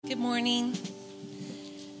Good morning.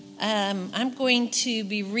 I'm going to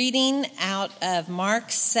be reading out of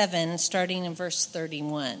Mark 7, starting in verse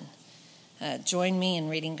 31. Join me in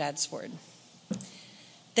reading God's word.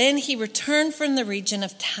 Then he returned from the region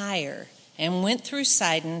of Tyre and went through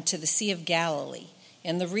Sidon to the Sea of Galilee,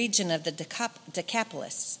 in the region of the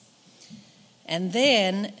Decapolis. And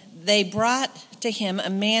then they brought to him a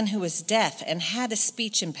man who was deaf and had a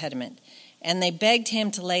speech impediment, and they begged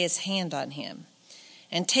him to lay his hand on him.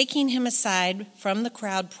 And taking him aside from the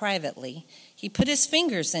crowd privately, he put his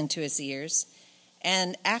fingers into his ears,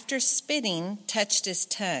 and after spitting, touched his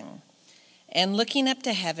tongue. And looking up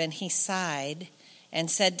to heaven, he sighed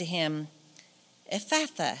and said to him,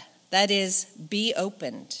 "Ephphatha," that is, be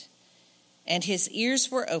opened. And his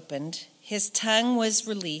ears were opened, his tongue was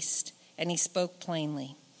released, and he spoke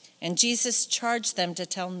plainly. And Jesus charged them to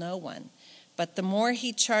tell no one. But the more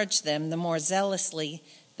he charged them, the more zealously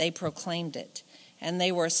they proclaimed it. And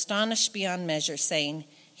they were astonished beyond measure, saying,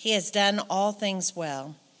 "He has done all things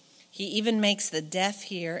well. He even makes the deaf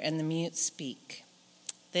hear and the mute speak."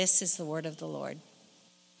 This is the word of the Lord.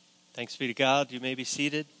 Thanks be to God. You may be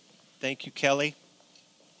seated. Thank you, Kelly.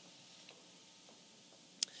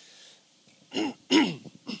 The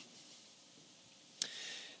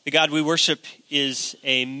God we worship is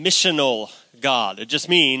a missional God. It just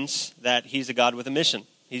means that he's a God with a mission.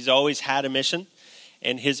 He's always had a mission,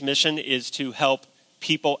 and his mission is to help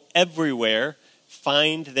people everywhere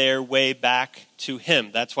find their way back to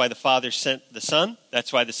him. That's why the Father sent the Son.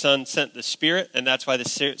 That's why the Son sent the Spirit. And that's why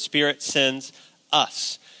the Spirit sends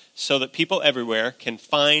us, so that people everywhere can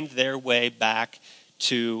find their way back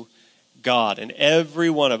to God. And every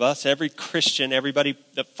one of us, every Christian, everybody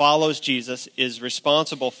that follows Jesus is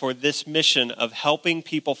responsible for this mission of helping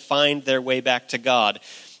people find their way back to God.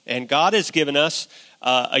 And God has given us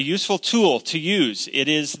a useful tool to use. It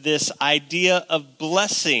is this idea of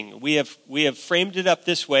blessing. We have framed it up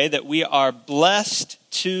this way, that we are blessed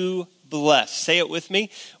to bless. Say it with me.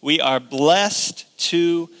 We are blessed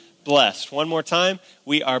to bless. One more time.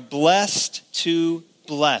 We are blessed to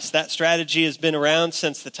bless. That strategy has been around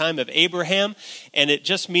since the time of Abraham, and it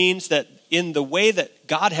just means that in the way that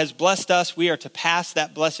God has blessed us, we are to pass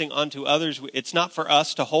that blessing on to others. It's not for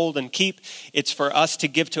us to hold and keep. It's for us to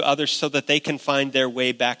give to others so that they can find their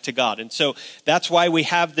way back to God. And so that's why we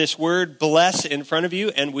have this word bless in front of you,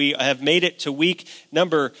 and we have made it to week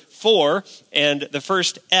number 4 and the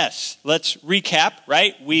first S. Let's recap,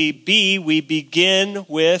 right? We begin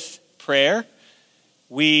with prayer.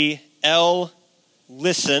 We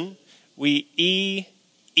listen. We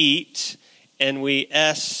eat. And we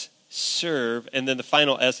serve, and then the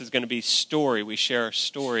final S is going to be story. We share our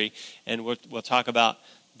story, and we'll talk about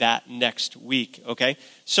that next week, okay?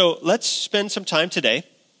 So let's spend some time today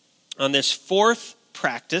on this fourth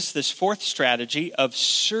practice, this fourth strategy of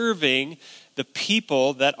serving the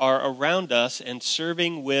people that are around us and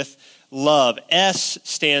serving with love. S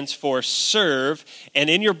stands for serve, and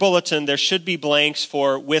in your bulletin there should be blanks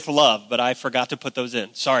for with love, but I forgot to put those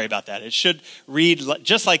in. Sorry about that. It should read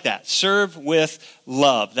just like that. Serve with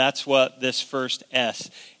love. That's what this first S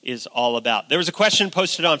is all about. There was a question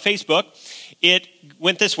posted on Facebook. It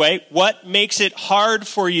went this way: what makes it hard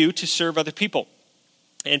for you to serve other people?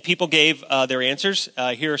 And people gave their answers.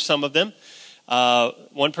 Here are some of them.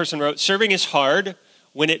 One person wrote, "Serving is hard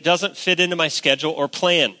when it doesn't fit into my schedule or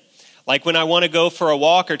plan. Like when I want to go for a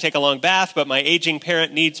walk or take a long bath, but my aging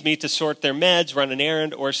parent needs me to sort their meds, run an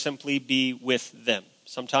errand, or simply be with them.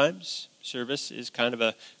 Sometimes service is kind of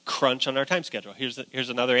a crunch on our time schedule." Here's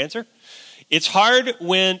another answer. "It's hard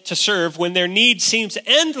to serve when their need seems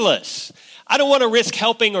endless. I don't want to risk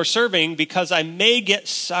helping or serving because I may get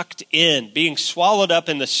sucked in, being swallowed up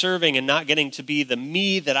in the serving and not getting to be the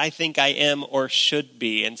me that I think I am or should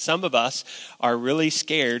be." And some of us are really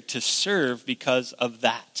scared to serve because of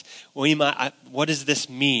that. What does this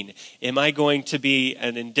mean? Am I going to be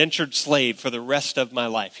an indentured slave for the rest of my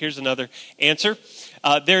life? Here's another answer.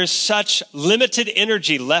 There's such limited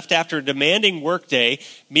energy left after a demanding workday,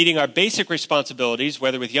 meeting our basic responsibilities,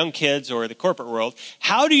 whether with young kids or the corporate world.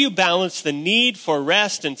 How do you balance the need for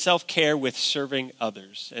rest and self-care with serving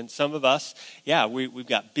others? And some of us, we've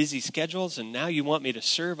got busy schedules, and now you want me to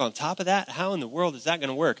serve on top of that? How in the world is that going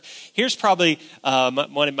to work? Here's probably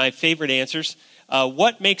one of my favorite answers.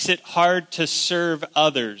 What makes it hard to serve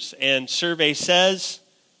others? And survey says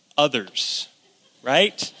others,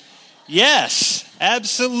 right? Yes,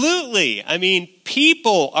 absolutely. I mean,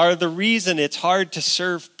 people are the reason it's hard to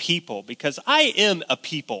serve people, because I am a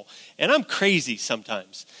people, and I'm crazy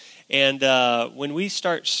sometimes. And when we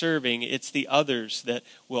start serving, it's the others that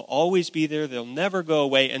will always be there. They'll never go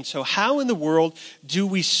away. And so how in the world do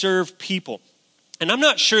we serve people? And I'm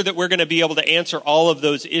not sure that we're going to be able to answer all of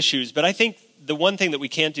those issues, but I think the one thing that we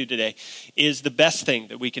can do today is the best thing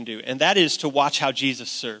that we can do, and that is to watch how Jesus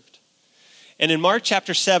served. And in Mark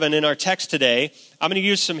chapter 7, in our text today, I'm going to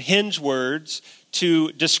use some hinge words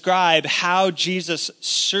to describe how Jesus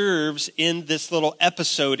serves in this little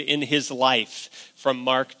episode in his life from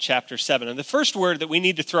Mark chapter 7. And the first word that we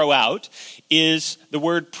need to throw out is the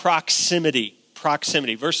word proximity.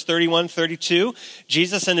 Proximity. Verse 31, 32,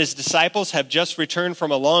 Jesus and his disciples have just returned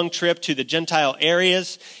from a long trip to the Gentile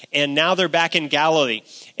areas, and now they're back in Galilee.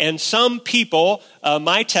 And some people,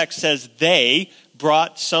 my text says they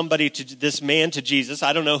brought this man to Jesus.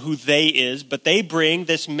 I don't know who they is, but they bring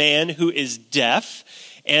this man who is deaf,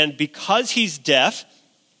 and because he's deaf,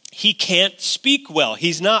 he can't speak well.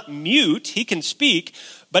 He's not mute, he can speak,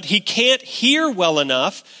 but he can't hear well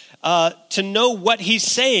enough to know what he's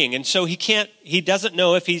saying. And so he doesn't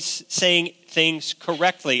know if he's saying things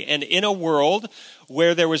correctly. And in a world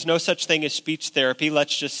where there was no such thing as speech therapy,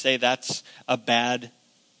 let's just say that's a bad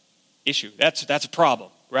issue. That's a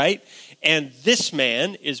problem, right? And this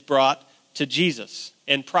man is brought to Jesus.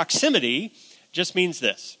 And proximity just means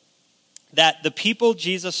this, that the people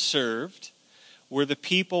Jesus served were the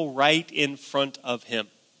people right in front of him.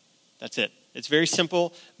 That's it. It's very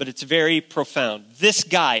simple, but it's very profound. This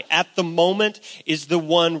guy, at the moment, is the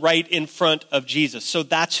one right in front of Jesus. So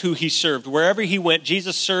that's who he served. Wherever he went,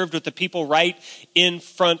 Jesus served with the people right in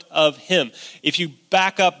front of him. If you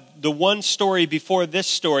back up the one story before this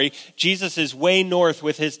story, Jesus is way north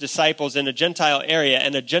with his disciples in a Gentile area,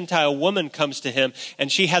 and a Gentile woman comes to him,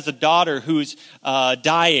 and she has a daughter who's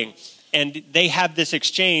dying. And they have this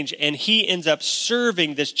exchange, and he ends up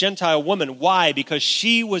serving this Gentile woman. Why? Because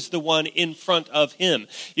she was the one in front of him.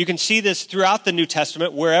 You can see this throughout the New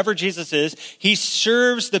Testament. Wherever Jesus is, he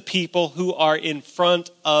serves the people who are in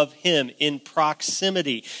front of him, in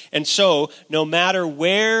proximity. And so, no matter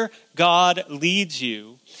where God leads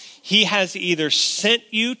you, he has either sent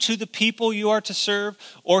you to the people you are to serve,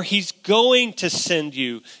 or he's going to send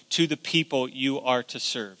you to the people you are to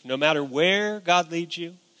serve. No matter where God leads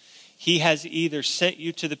you, he has either sent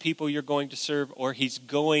you to the people you're going to serve, or he's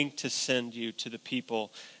going to send you to the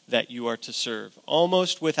people that you are to serve.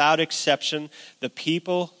 Almost without exception, the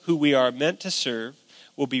people who we are meant to serve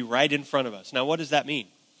will be right in front of us. Now, what does that mean?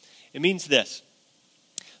 It means this.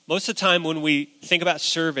 Most of the time when we think about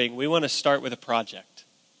serving, we want to start with a project.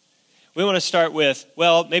 We want to start with,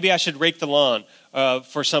 well, maybe I should rake the lawn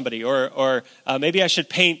for somebody, or maybe I should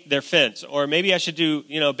paint their fence, or maybe I should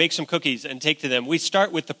bake some cookies and take to them. We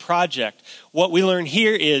start with the project. What we learn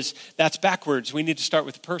here is that's backwards. We need to start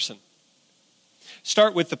with the person.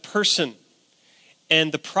 Start with the person,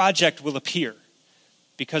 and the project will appear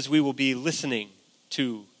because we will be listening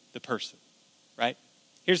to the person, right?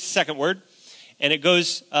 Here's the second word. And it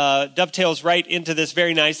dovetails right into this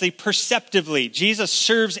very nicely. Perceptively. Jesus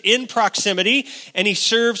serves in proximity, and he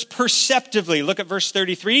serves perceptively. Look at verse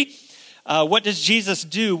 33. What does Jesus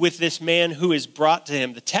do with this man who is brought to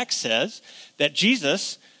him? The text says that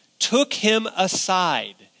Jesus took him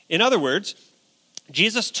aside. In other words,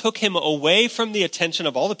 Jesus took him away from the attention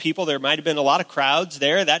of all the people. There might have been a lot of crowds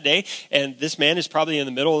there that day, and this man is probably in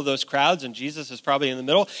the middle of those crowds, and Jesus is probably in the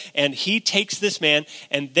middle, and he takes this man,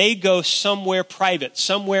 and they go somewhere private,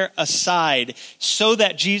 somewhere aside, so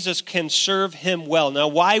that Jesus can serve him well. Now,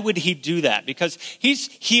 why would he do that? Because he's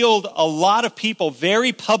healed a lot of people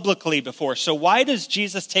very publicly before, so why does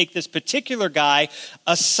Jesus take this particular guy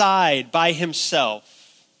aside by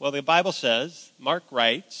himself? Well, the Bible says, Mark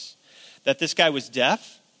writes, that this guy was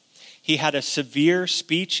deaf. He had a severe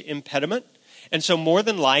speech impediment. And so more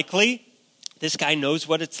than likely, this guy knows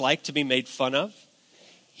what it's like to be made fun of.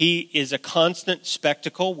 He is a constant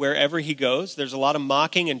spectacle wherever he goes. There's a lot of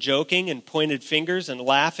mocking and joking and pointed fingers and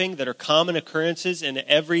laughing that are common occurrences in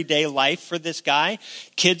everyday life for this guy.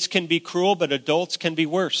 Kids can be cruel, but adults can be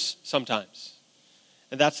worse sometimes.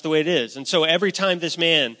 And that's the way it is. And so every time this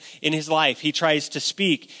man in his life, he tries to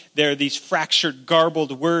speak, there are these fractured,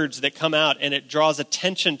 garbled words that come out, and it draws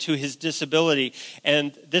attention to his disability.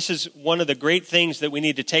 And this is one of the great things that we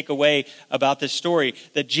need to take away about this story,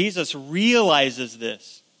 that Jesus realizes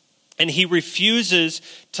this. And he refuses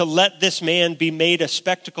to let this man be made a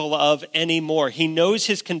spectacle of anymore. He knows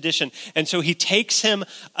his condition. And so he takes him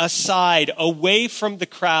aside, away from the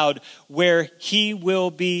crowd, where he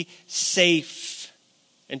will be safe.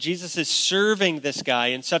 And Jesus is serving this guy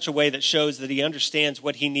in such a way that shows that he understands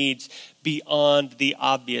what he needs beyond the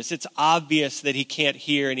obvious. It's obvious that he can't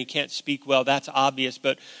hear and he can't speak well. That's obvious.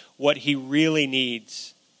 But what he really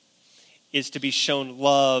needs is to be shown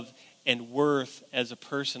love and worth as a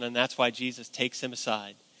person. And that's why Jesus takes him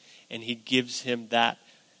aside and he gives him that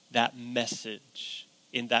that message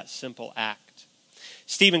in that simple act.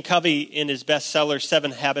 Stephen Covey, in his bestseller,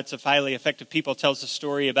 7 Habits of Highly Effective People, tells a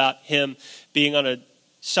story about him being on a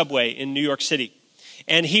subway in New York City.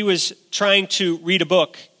 And he was trying to read a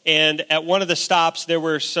book. And at one of the stops, there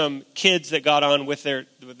were some kids that got on with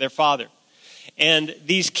their father. And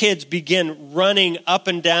these kids begin running up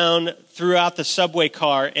and down throughout the subway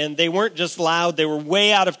car. And they weren't just loud, they were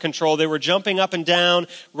way out of control. They were jumping up and down,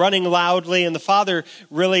 running loudly. And the father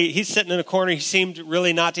really, he's sitting in a corner. He seemed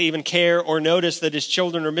really not to even care or notice that his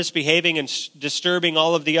children are misbehaving and disturbing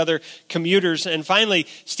all of the other commuters. And finally,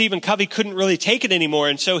 Stephen Covey couldn't really take it anymore.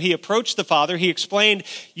 And so he approached the father. He explained,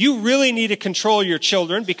 you really need to control your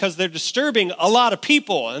children because they're disturbing a lot of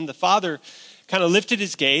people. And the father kind of lifted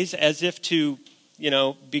his gaze as if to,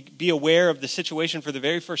 be aware of the situation for the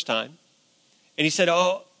very first time. And he said,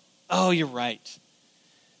 oh, you're right.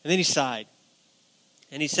 And then he sighed.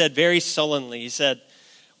 And he said very sullenly, he said,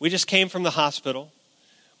 we just came from the hospital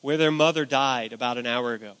where their mother died about an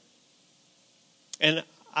hour ago. And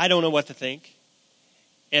I don't know what to think.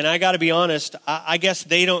 And I got to be honest, I guess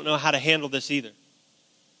they don't know how to handle this either.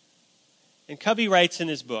 And Covey writes in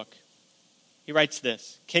his book, he writes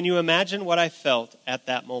this, can you imagine what I felt at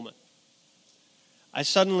that moment? I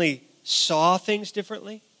suddenly saw things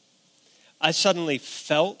differently. I suddenly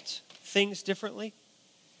felt things differently.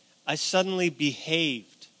 I suddenly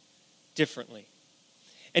behaved differently.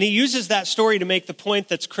 And he uses that story to make the point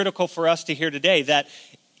that's critical for us to hear today, that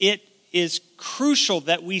it is crucial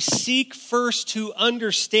that we seek first to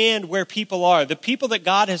understand where people are. The people that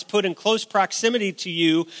God has put in close proximity to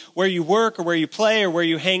you, where you work or where you play or where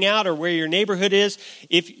you hang out or where your neighborhood is,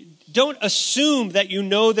 don't assume that you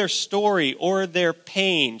know their story or their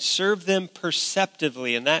pain. Serve them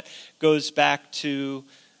perceptively. And that goes back to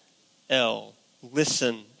L.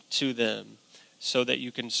 Listen to them so that you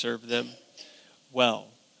can serve them well.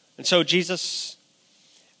 And so Jesus,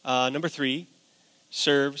 number 3,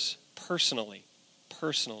 serves personally.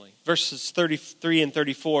 Verses 33 and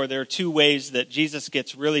 34, there are 2 ways that Jesus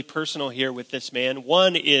gets really personal here with this man.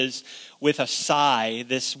 One is with a sigh,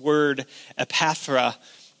 this word epaphra,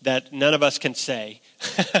 that none of us can say,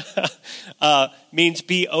 means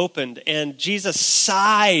be opened. And Jesus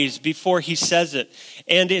sighs before he says it.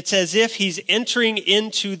 And it's as if he's entering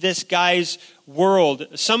into this guy's world.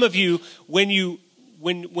 Some of you,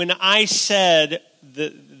 when I said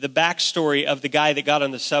the backstory of the guy that got on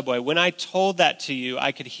the subway, when I told that to you,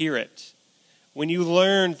 I could hear it. When you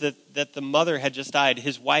learned that the mother had just died,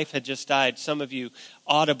 his wife had just died, some of you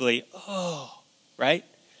audibly, right?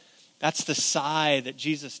 That's the sigh that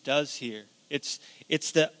Jesus does here. It's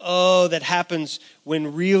the that happens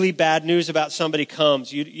when really bad news about somebody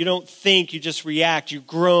comes. You don't think, you just react. You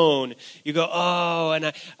groan. You go,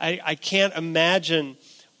 and I can't imagine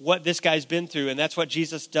what this guy's been through. And that's what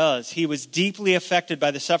Jesus does. He was deeply affected by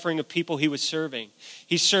the suffering of people he was serving.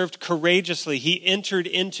 He served courageously. He entered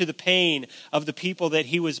into the pain of the people that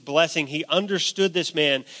he was blessing. He understood this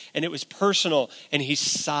man, and it was personal, and he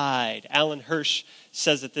sighed. Alan Hirsch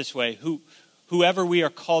says it this way, whoever we are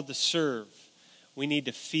called to serve, we need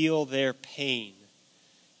to feel their pain.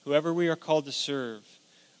 Whoever we are called to serve,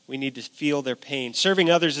 we need to feel their pain. Serving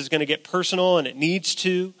others is going to get personal, and it needs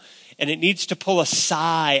to pull a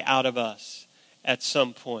sigh out of us at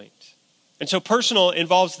some point. And so personal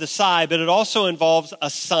involves the sigh, but it also involves a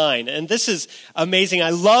sign. And this is amazing.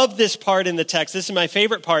 I love this part in the text. This is my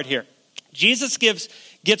favorite part here. Jesus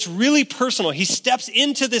gets really personal. He steps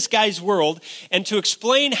into this guy's world, and to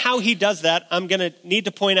explain how he does that, I'm going to need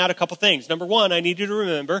to point out a couple things. Number 1, I need you to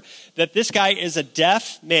remember that this guy is a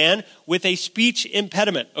deaf man with a speech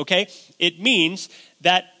impediment, okay? It means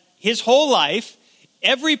that his whole life,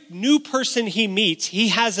 every new person he meets, he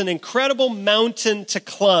has an incredible mountain to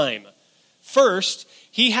climb. First,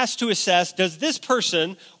 he has to assess, does this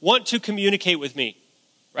person want to communicate with me,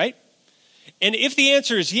 right? And if the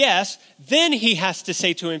answer is yes, then he has to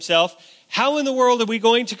say to himself, how in the world are we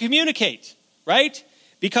going to communicate, right?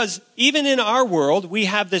 Because even in our world, we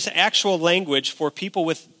have this actual language for people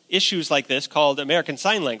with issues like this called American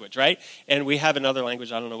Sign Language, right? And we have another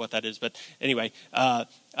language, I don't know what that is, but anyway,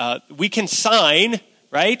 we can sign,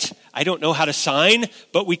 right? I don't know how to sign,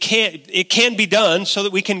 but it can be done so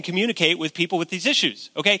that we can communicate with people with these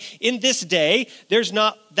issues, okay? In this day, there's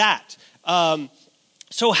not that.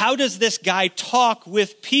 So how does this guy talk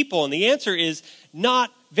with people? And the answer is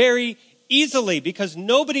not very easily, because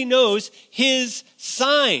nobody knows his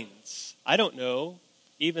signs. I don't know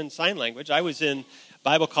even sign language. I was in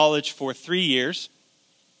Bible college for 3 years.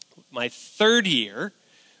 My 3rd year,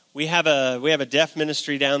 we have a deaf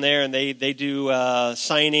ministry down there, and they do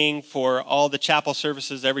signing for all the chapel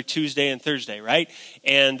services every Tuesday and Thursday, right?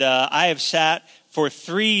 And I have sat for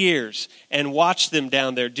 3 years and watched them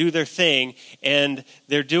down there do their thing, and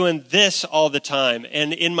they're doing this all the time.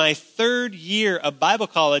 And in my 3rd year of Bible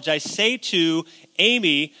college, I say to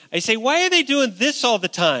Amy, why are they doing this all the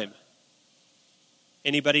time?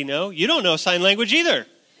 Anybody know? You don't know sign language either.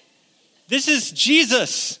 This is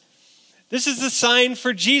Jesus. This is the sign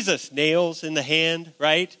for Jesus. Nails in the hand,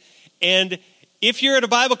 right? And if you're at a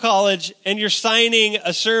Bible college and you're signing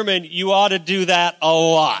a sermon, you ought to do that a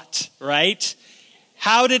lot, right?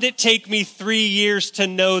 How did it take me 3 years to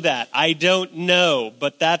know that? I don't know,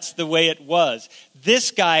 but that's the way it was. This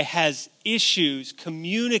guy has issues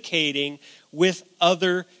communicating with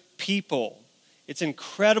other people. It's an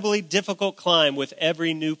incredibly difficult climb with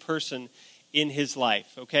every new person in his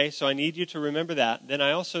life. Okay, so I need you to remember that. Then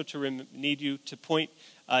I also need to point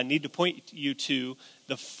you to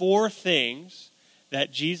the 4 things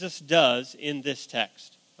that Jesus does in this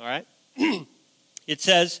text. All right, it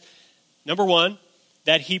says, number 1,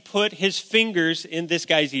 that he put his fingers in this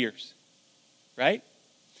guy's ears. Right.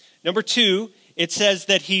 Number 2, it says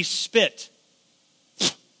that he spit.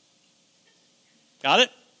 Got it?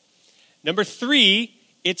 Number 3,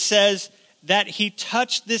 it says that he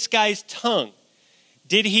touched this guy's tongue.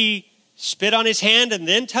 Did he spit on his hand and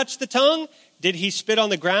then touch the tongue? Did he spit on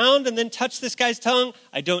the ground and then touch this guy's tongue?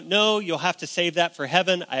 I don't know. You'll have to save that for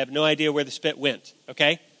heaven. I have no idea where the spit went.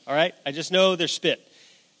 Okay? All right? I just know there's spit.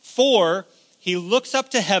 4, he looks up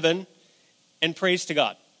to heaven and prays to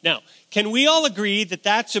God. Now, can we all agree that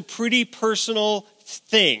that's a pretty personal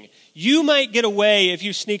thing? You might get away if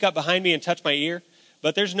you sneak up behind me and touch my ear,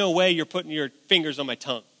 but there's no way you're putting your fingers on my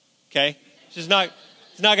tongue, okay? It's not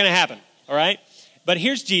going to happen, all right? But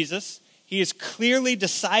here's Jesus. He is clearly,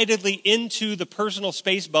 decidedly into the personal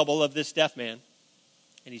space bubble of this deaf man,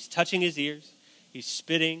 and he's touching his ears, he's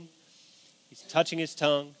spitting, he's touching his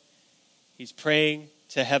tongue, he's praying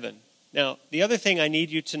to heaven. Now, the other thing I need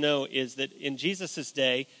you to know is that in Jesus'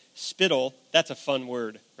 day, spittle, that's a fun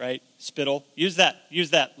word, right? Spittle. Use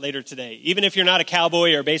that later today. Even if you're not a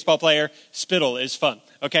cowboy or a baseball player, spittle is fun,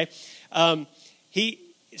 okay?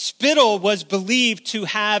 Spittle was believed to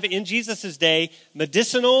have, in Jesus' day,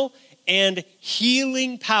 medicinal and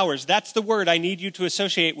healing powers. That's the word I need you to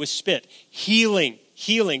associate with spit. Healing.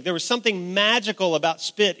 There was something magical about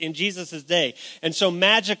spit in Jesus' day. And so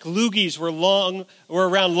magic loogies were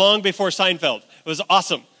around long before Seinfeld. It was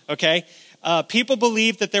awesome, okay? People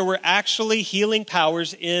believed that there were actually healing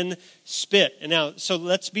powers in spit. And now, so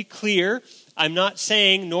let's be clear. I'm not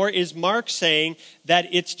saying, nor is Mark saying, that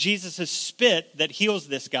it's Jesus' spit that heals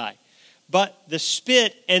this guy. But the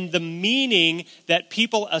spit and the meaning that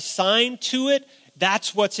people assign to it,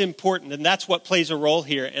 that's what's important, and that's what plays a role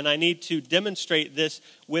here. And I need to demonstrate this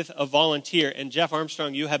with a volunteer. And Jeff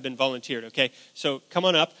Armstrong, you have been volunteered, okay? So come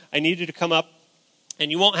on up. I need you to come up,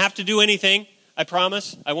 and you won't have to do anything. I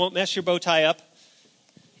promise. I won't mess your bow tie up.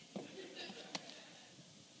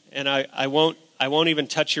 And I won't even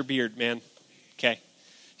touch your beard, man. Okay.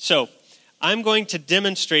 So I'm going to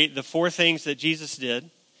demonstrate the 4 things that Jesus did,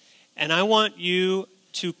 and I want you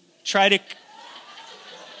to try to...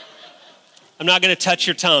 I'm not going to touch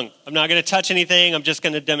your tongue. I'm not going to touch anything. I'm just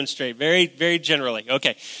going to demonstrate very, very generally.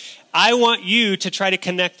 Okay. I want you to try to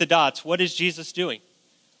connect the dots. What is Jesus doing?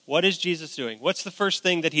 What is Jesus doing? What's the first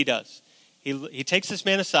thing that he does? He takes this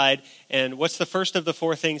man aside, and what's the first of the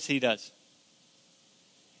 4 things he does?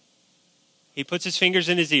 He puts his fingers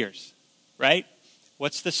in his ears, right?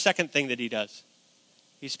 What's the second thing that he does?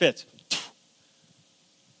 He spits.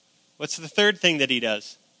 What's the third thing that he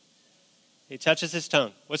does? He touches his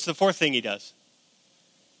tongue. What's the 4th thing he does?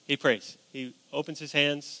 He prays. He opens his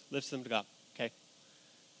hands, lifts them to God. Okay.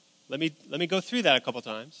 Let me go through that a couple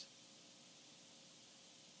times.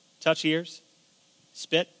 Touch ears,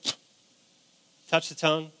 spit, touch the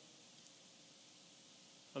tongue.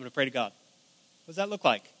 I'm going to pray to God. What does that look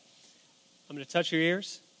like? I'm going to touch your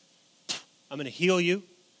ears. I'm going to heal you.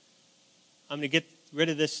 I'm going to get rid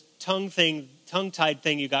of this tongue-tied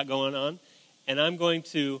thing you got going on, and I'm going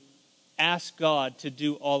to ask God to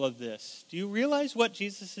do all of this. Do you realize what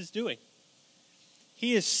Jesus is doing?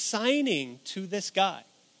 He is signing to this guy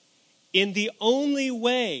in the only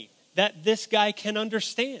way that this guy can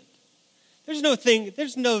understand. There's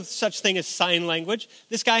no such thing as sign language.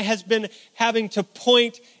 This guy has been having to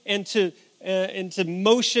point and to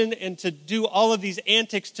motion and to do all of these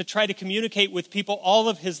antics to try to communicate with people all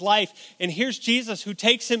of his life. And here's Jesus who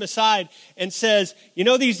takes him aside and says, you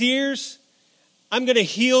know these ears? I'm going to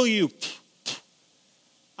heal you.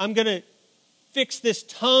 I'm going to fix this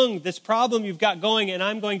tongue, this problem you've got going, and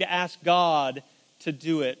I'm going to ask God to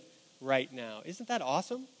do it right now. Isn't that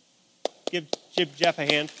awesome? Give Jeff a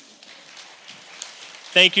hand.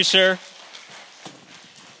 Thank you, sir.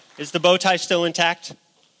 Is the bow tie still intact?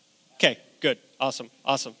 Okay, good. Awesome.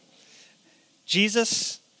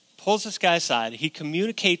 Jesus pulls this guy aside. He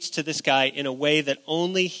communicates to this guy in a way that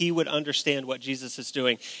only he would understand what Jesus is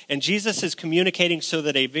doing. And Jesus is communicating so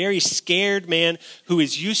that a very scared man who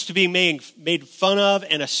is used to being made fun of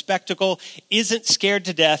and a spectacle isn't scared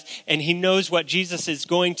to death, and he knows what Jesus is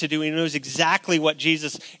going to do. He knows exactly what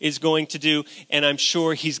Jesus is going to do, and I'm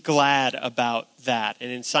sure he's glad about that.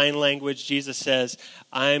 And in sign language, Jesus says,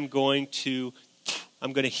 I'm going to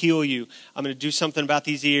heal you. I'm going to do something about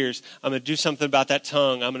these ears. I'm going to do something about that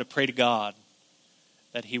tongue. I'm going to pray to God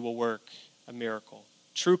that he will work a miracle.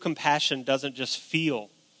 True compassion doesn't just feel.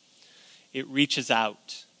 It reaches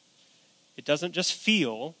out. It doesn't just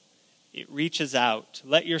feel. It reaches out.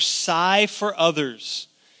 Let your sigh for others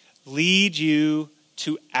lead you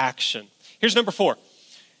to action. Here's number 4.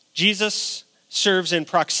 Jesus serves in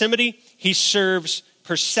proximity. He serves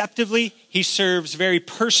perceptively, he serves very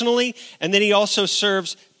personally, and then he also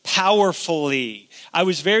serves powerfully. I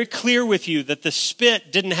was very clear with you that the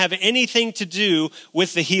spit didn't have anything to do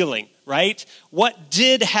with the healing, right? What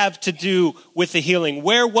did have to do with the healing?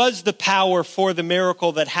 Where was the power for the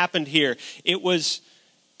miracle that happened here? It was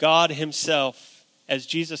God himself, as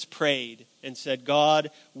Jesus prayed and said,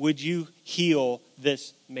 God, would you heal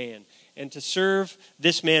this man? And to serve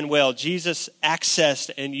this man well, Jesus accessed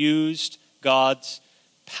and used God's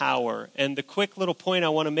power. And the quick little point I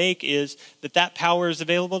want to make is that power is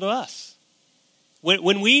available to us.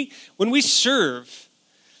 When we serve,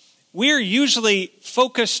 we're usually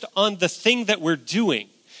focused on the thing that we're doing.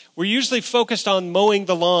 We're usually focused on mowing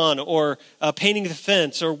the lawn or painting the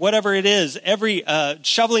fence or whatever it is,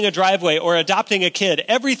 shoveling a driveway or adopting a kid.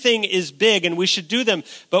 Everything is big and we should do them.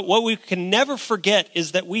 But what we can never forget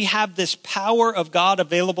is that we have this power of God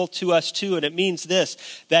available to us too. And it means this,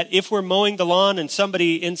 that if we're mowing the lawn and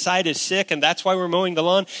somebody inside is sick and that's why we're mowing the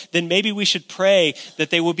lawn, then maybe we should pray that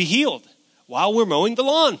they will be healed while we're mowing the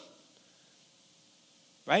lawn.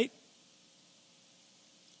 Right?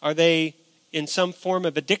 Are they in some form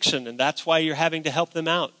of addiction, and that's why you're having to help them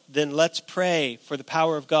out? Then let's pray for the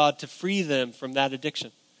power of God to free them from that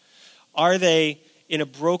addiction. Are they in a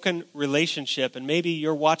broken relationship, and maybe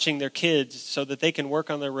you're watching their kids so that they can work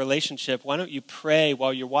on their relationship? Why don't you pray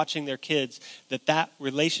while you're watching their kids that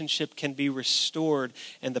relationship can be restored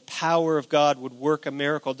and the power of God would work a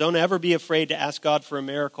miracle? Don't ever be afraid to ask God for a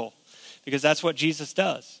miracle, because that's what Jesus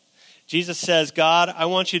does. Jesus says, God, I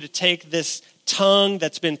want you to take this tongue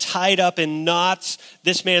that's been tied up in knots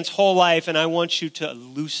this man's whole life, and I want you to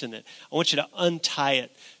loosen it. I want you to untie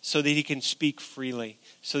it so that he can speak freely,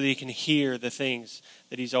 so that he can hear the things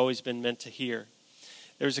that he's always been meant to hear.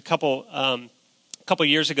 There was a couple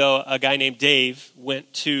years ago, a guy named Dave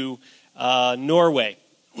went to Norway,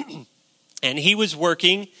 and he was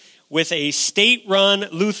working with a state-run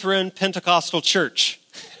Lutheran Pentecostal church.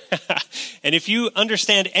 And if you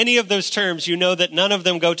understand any of those terms, you know that none of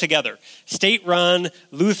them go together. State-run,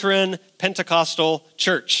 Lutheran, Pentecostal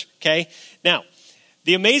church, okay? Now,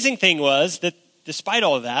 the amazing thing was that despite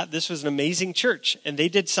all of that, this was an amazing church, and they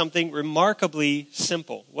did something remarkably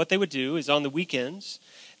simple. What they would do is on the weekends,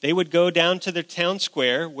 they would go down to their town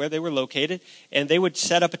square where they were located, and they would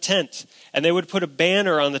set up a tent, and they would put a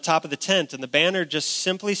banner on the top of the tent, and the banner just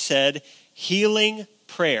simply said, Healing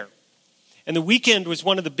Prayer. And the weekend was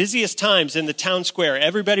one of the busiest times in the town square.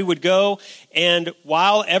 Everybody would go, and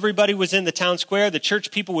while everybody was in the town square, the church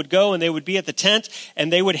people would go and they would be at the tent,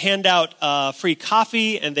 and they would hand out free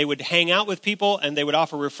coffee, and they would hang out with people, and they would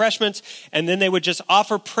offer refreshments, and then they would just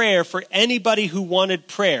offer prayer for anybody who wanted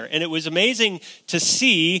prayer. And it was amazing to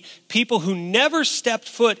see people who never stepped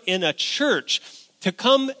foot in a church to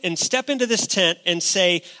come and step into this tent and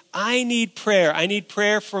say, I need prayer. I need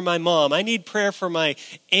prayer for my mom. I need prayer for my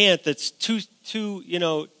aunt that's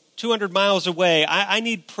 200 miles away. I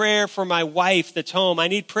need prayer for my wife that's home. I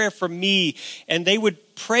need prayer for me. And they would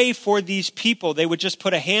pray for these people. They would just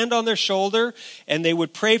put a hand on their shoulder and they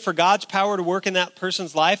would pray for God's power to work in that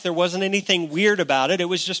person's life. There wasn't anything weird about it. It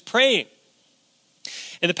was just praying.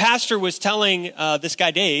 And the pastor was telling this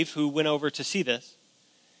guy, Dave, who went over to see this,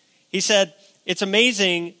 he said, it's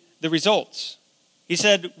amazing the results. He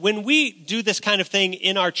said, when we do this kind of thing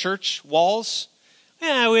in our church walls, we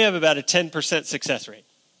have about a 10% success rate.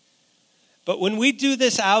 But when we do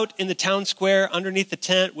this out in the town square underneath the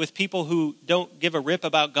tent with people who don't give a rip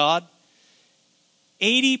about God,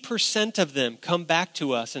 80% of them come back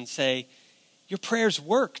to us and say, your prayers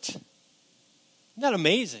worked. Isn't that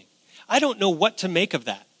amazing? I don't know what to make of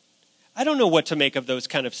that. I don't know what to make of those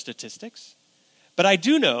kind of statistics. But I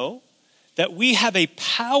do know that we have a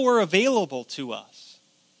power available to us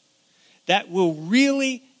that will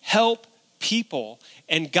really help people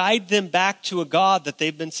and guide them back to a God that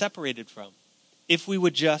they've been separated from, if we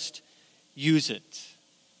would just use it.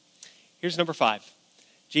 Here's number 5.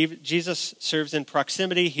 Jesus serves in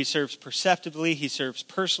proximity, he serves perceptively, he serves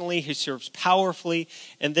personally, he serves powerfully,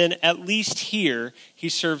 and then at least here, he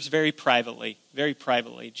serves very privately, very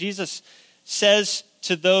privately. Jesus says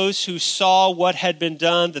to those who saw what had been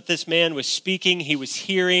done, that this man was speaking, he was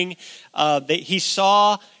hearing, everybody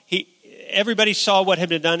saw what had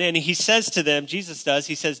been done, and he says to them, Jesus does,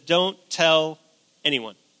 he says, don't tell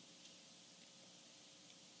anyone.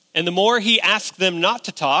 And the more he asked them not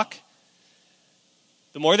to talk,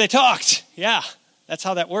 the more they talked. Yeah, that's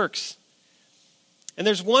how that works. And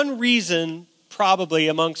there's one reason, probably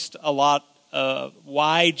amongst a lot,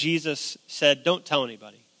 why Jesus said, don't tell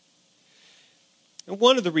anybody. And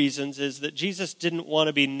one of the reasons is that Jesus didn't want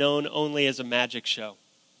to be known only as a magic show.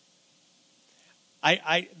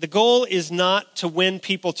 The goal is not to win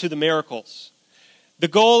people to the miracles. The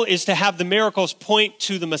goal is to have the miracles point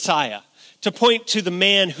to the Messiah, to point to the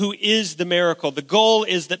man who is the miracle. The goal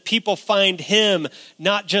is that people find him,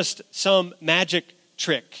 not just some magic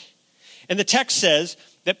trick. And the text says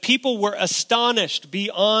that people were astonished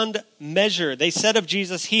beyond measure. They said of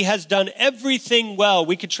Jesus, he has done everything well.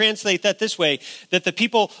 We could translate that this way, that the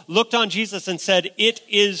people looked on Jesus and said, it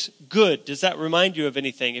is good. Does that remind you of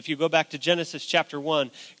anything? If you go back to Genesis chapter 1,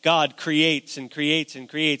 God creates and creates and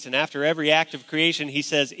creates. And after every act of creation, he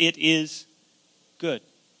says, it is good.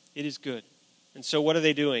 It is good. And so what are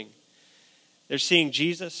they doing? They're seeing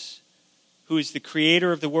Jesus, who is the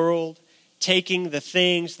creator of the world, taking the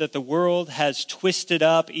things that the world has twisted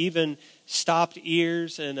up, even stopped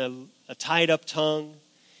ears and a tied up tongue,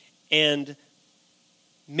 and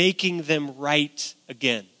making them right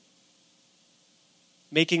again.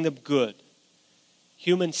 Making them good.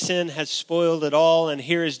 Human sin has spoiled it all, and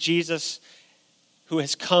here is Jesus who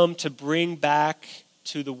has come to bring back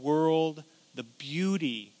to the world the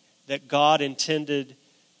beauty that God intended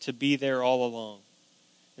to be there all along.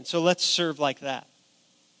 And so let's serve like that.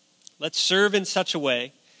 Let's serve in such a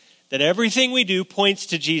way that everything we do points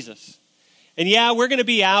to Jesus. And yeah, we're going to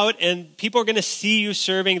be out and people are going to see you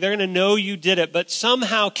serving. They're going to know you did it. But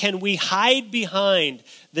somehow can we hide behind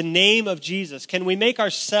the name of Jesus? Can we make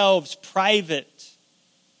ourselves private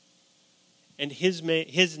and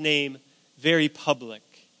his name very public?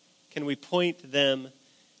 Can we point them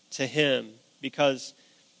to him? Because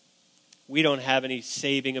we don't have any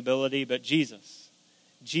saving ability, but Jesus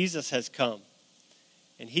has come.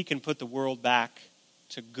 And he can put the world back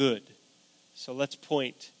to good. So let's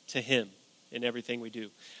point to him in everything we do.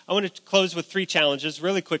 I want to close with 3 challenges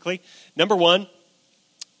really quickly. Number 1,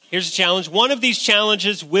 here's a challenge. One of these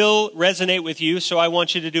challenges will resonate with you, so I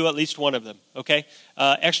want you to do at least one of them, okay?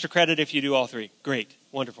 Extra credit if you do all 3. Great,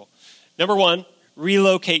 wonderful. Number 1,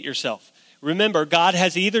 relocate yourself. Remember, God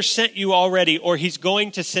has either sent you already or he's going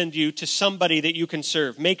to send you to somebody that you can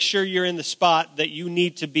serve. Make sure you're in the spot that you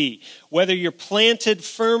need to be. Whether you're planted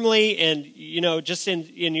firmly and, just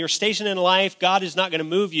in your station in life, God is not going to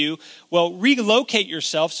move you. Well, relocate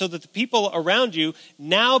yourself so that the people around you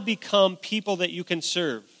now become people that you can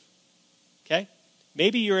serve. Okay?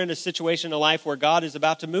 Maybe you're in a situation in life where God is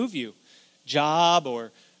about to move you. Job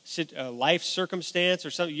or life circumstance or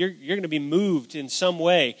something. You're going to be moved in some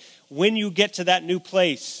way. When you get to that new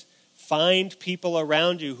place, find people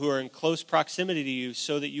around you who are in close proximity to you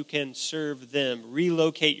so that you can serve them.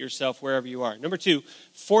 Relocate yourself wherever you are. Number 2,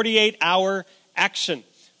 48-hour action.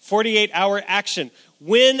 48-hour action.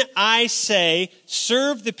 When I say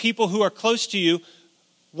serve the people who are close to you,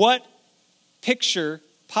 what picture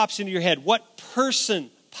pops into your head? What person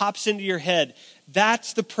pops into your head?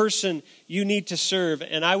 That's the person you need to serve.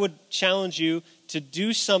 And I would challenge you to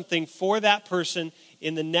do something for that person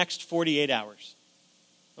in the next 48 hours.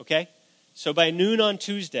 Okay? So by noon on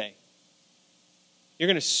Tuesday, you're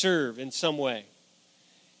going to serve in some way.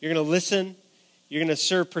 You're going to listen. You're going to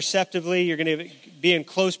serve perceptively. You're going to be in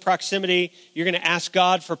close proximity. You're going to ask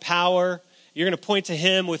God for power. You're going to point to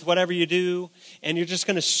him with whatever you do. And you're just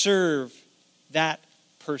going to serve that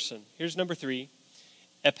person. Here's number 3.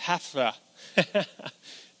 Epaphra.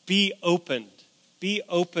 Be opened. Be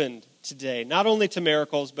opened today. Not only to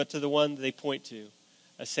miracles, but to the one they point to.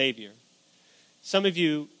 A Savior. Some of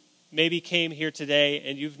you maybe came here today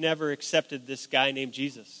and you've never accepted this guy named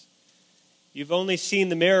Jesus. You've only seen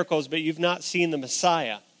the miracles, but you've not seen the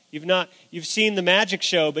Messiah. You've seen the magic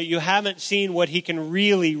show, but you haven't seen what he can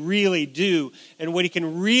really, really do. And what he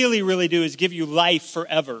can really, really do is give you life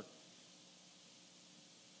forever.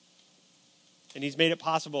 And he's made it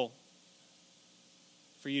possible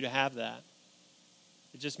for you to have that.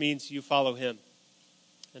 It just means you follow him.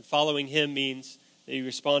 And following him means that you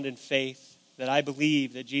respond in faith, that I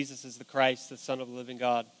believe that Jesus is the Christ, the Son of the living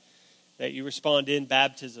God, that you respond in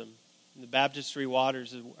baptism. And the baptistry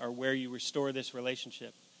waters are where you restore this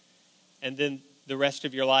relationship. And then the rest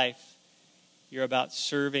of your life, you're about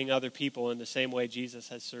serving other people in the same way Jesus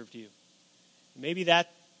has served you. Maybe that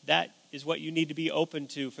is what you need to be open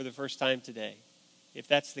to for the first time today. If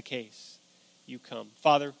that's the case, you come.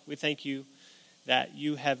 Father, we thank you that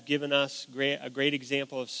you have given us a great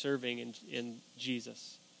example of serving in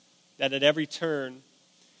Jesus. That at every turn,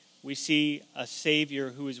 we see a Savior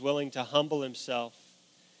who is willing to humble himself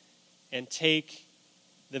and take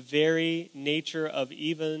the very nature of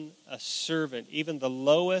even a servant, even the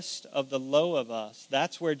lowest of the low of us.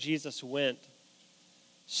 That's where Jesus went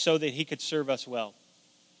so that he could serve us well.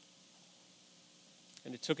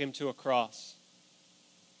 And it took him to a cross.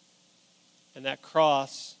 And that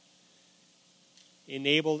cross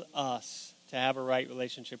enabled us to have a right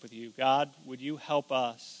relationship with you. God, would you help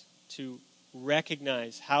us to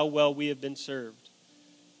recognize how well we have been served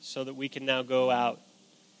so that we can now go out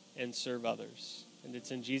and serve others. And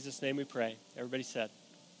it's in Jesus' name we pray. Everybody said,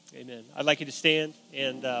 amen. I'd like you to stand,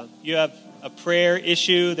 and you have a prayer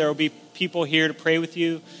issue. There will be people here to pray with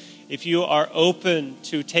you. If you are open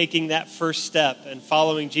to taking that first step and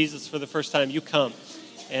following Jesus for the first time, you come,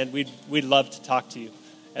 and we'd love to talk to you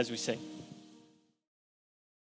as we sing.